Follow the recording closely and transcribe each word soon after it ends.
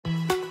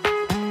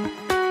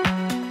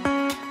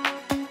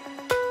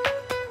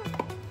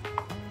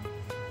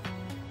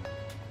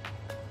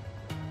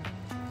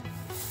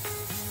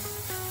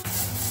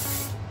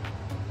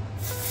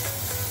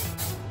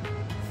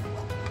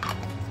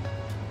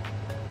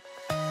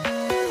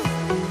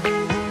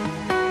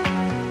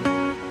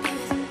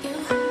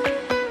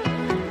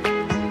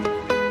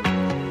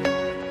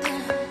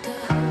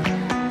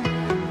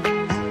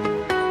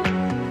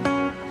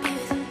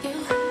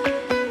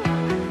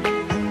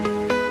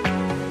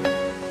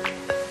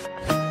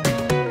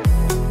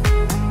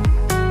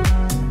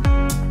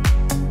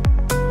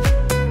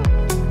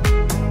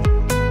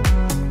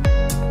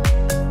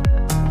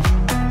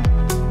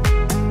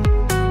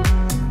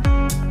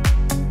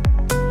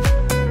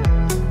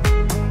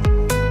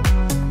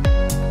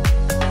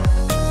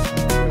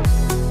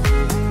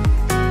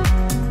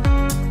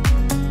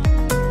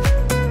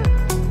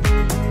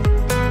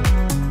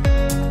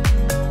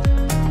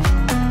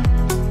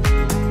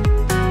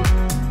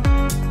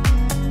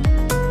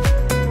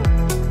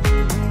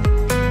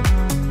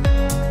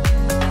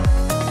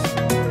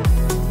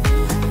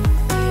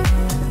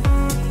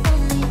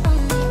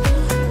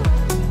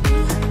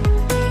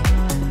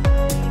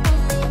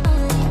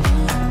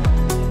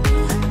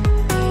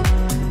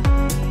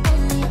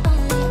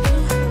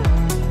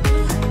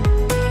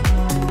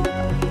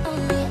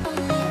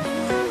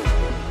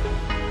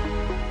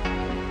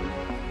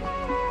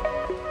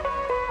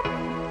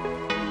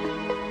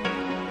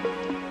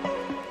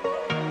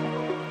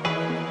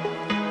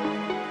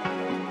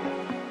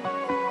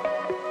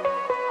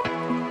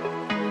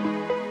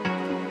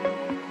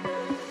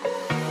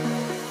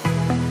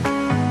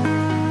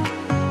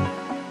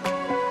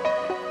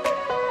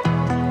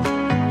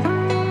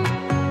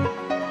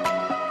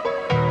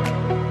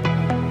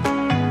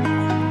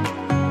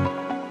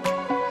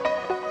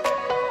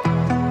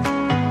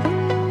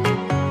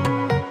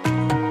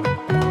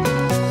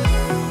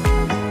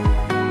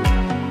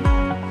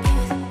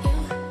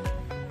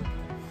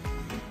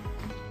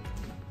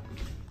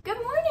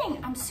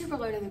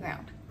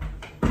ground.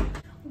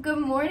 Good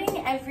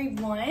morning,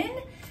 everyone.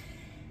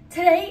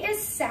 Today is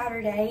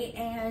Saturday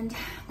and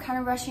I'm kind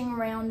of rushing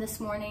around this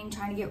morning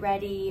trying to get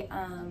ready.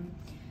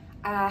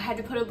 I had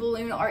to put a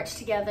balloon arch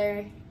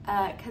together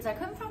because I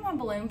couldn't find my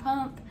balloon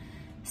pump.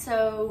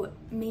 So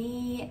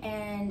me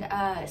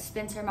and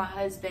Spencer, my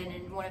husband,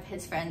 and one of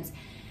his friends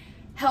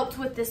helped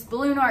with this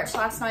balloon arch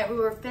last night. We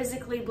were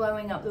physically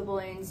blowing up the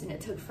balloons and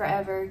it took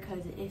forever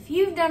because if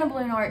you've done a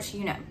balloon arch,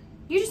 you know.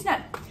 You just know.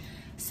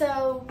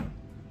 So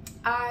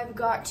I've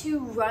got to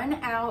run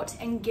out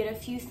and get a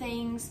few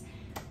things.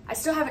 I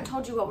still haven't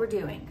told you what we're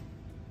doing.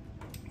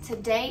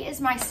 Today is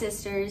my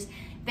sister's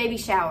baby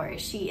shower.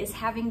 She is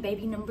having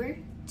baby number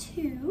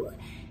 2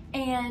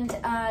 and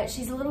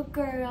she's a little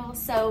girl.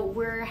 So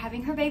we're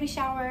having her baby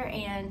shower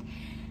and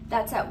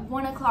that's at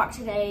 1 o'clock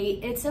today.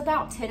 It's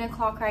about 10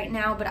 o'clock right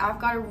now, but I've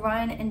got to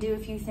run and do a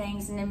few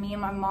things and then me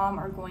and my mom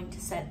are going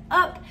to set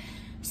up.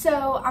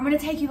 So I'm gonna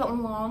take you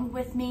along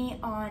with me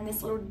on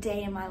this little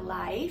day in my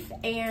life.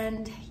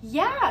 And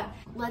yeah,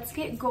 let's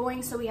get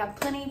going so we have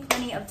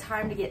plenty of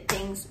time to get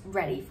things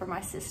ready for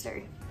my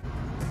sister.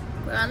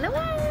 We're on the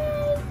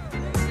way.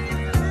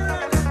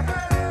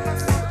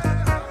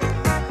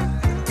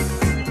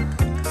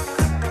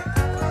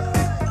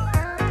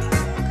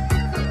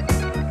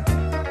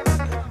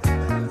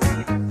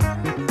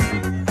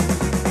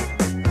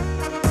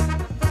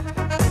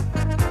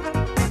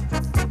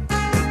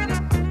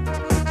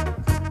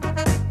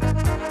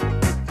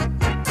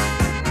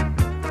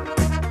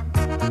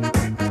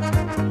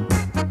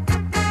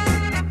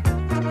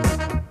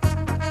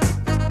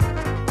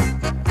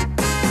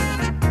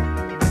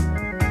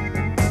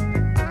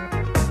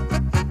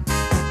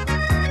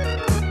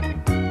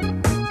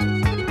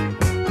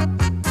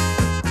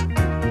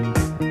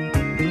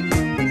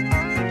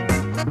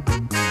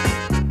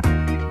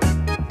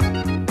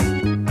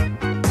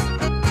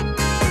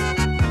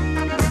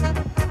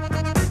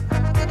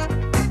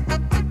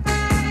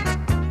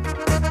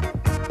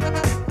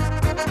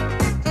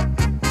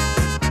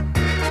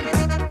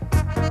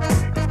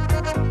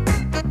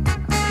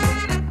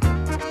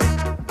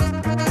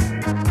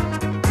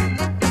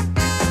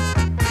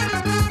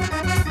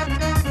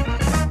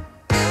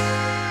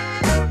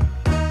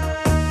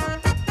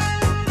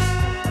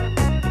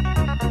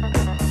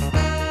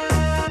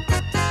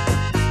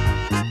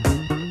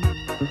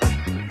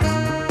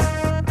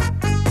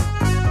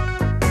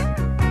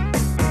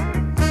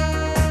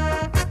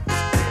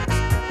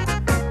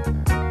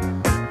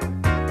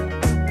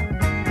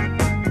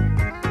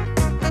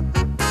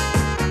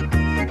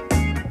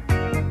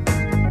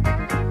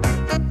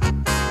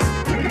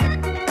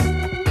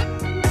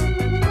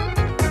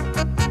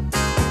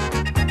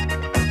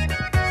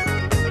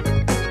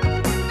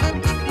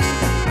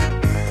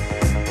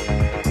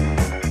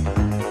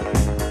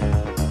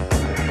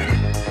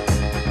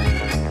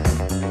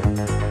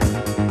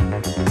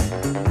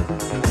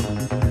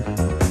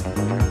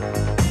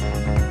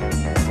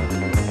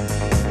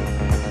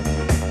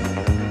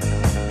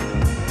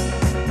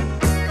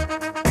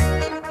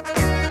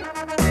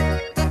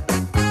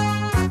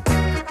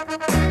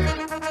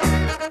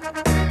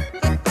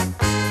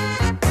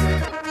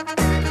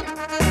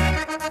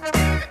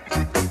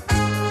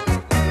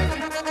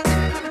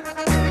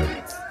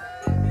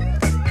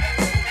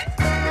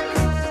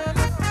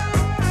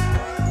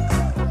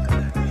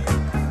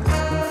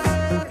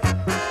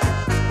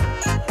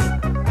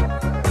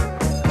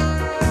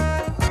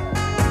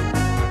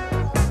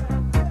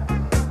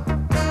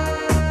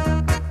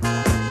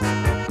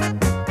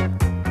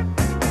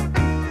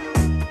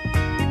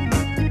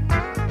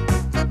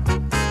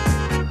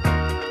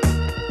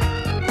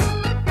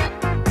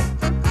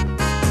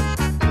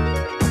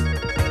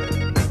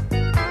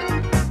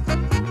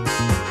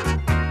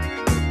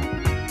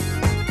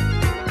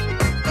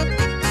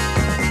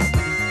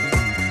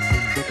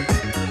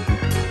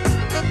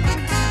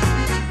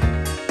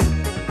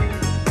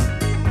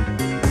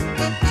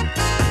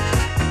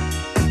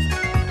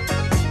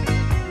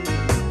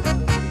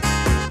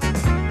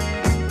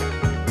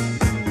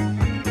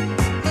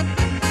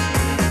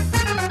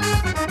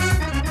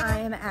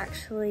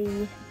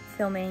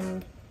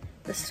 Filming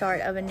the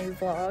start of a new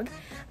vlog.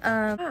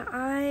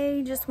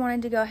 I just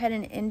wanted to go ahead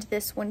and end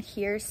this one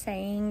here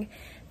saying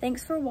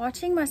thanks for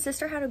watching. My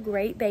sister had a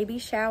great baby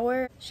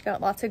shower. She got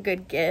lots of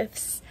good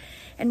gifts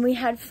and we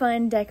had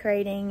fun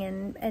decorating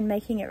and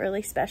making it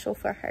really special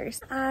for her.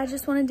 So I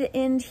just wanted to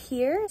end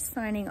here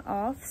signing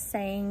off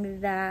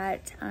saying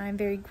that I'm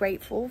very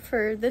grateful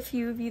for the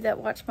few of you that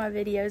watch my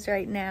videos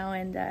right now,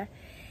 and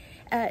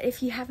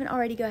if you haven't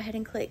already, go ahead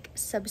and click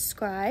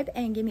subscribe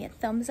and give me a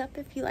thumbs up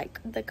if you like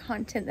the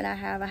content that I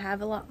have. I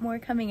have a lot more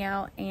coming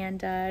out,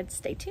 and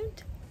stay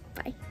tuned.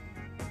 Bye.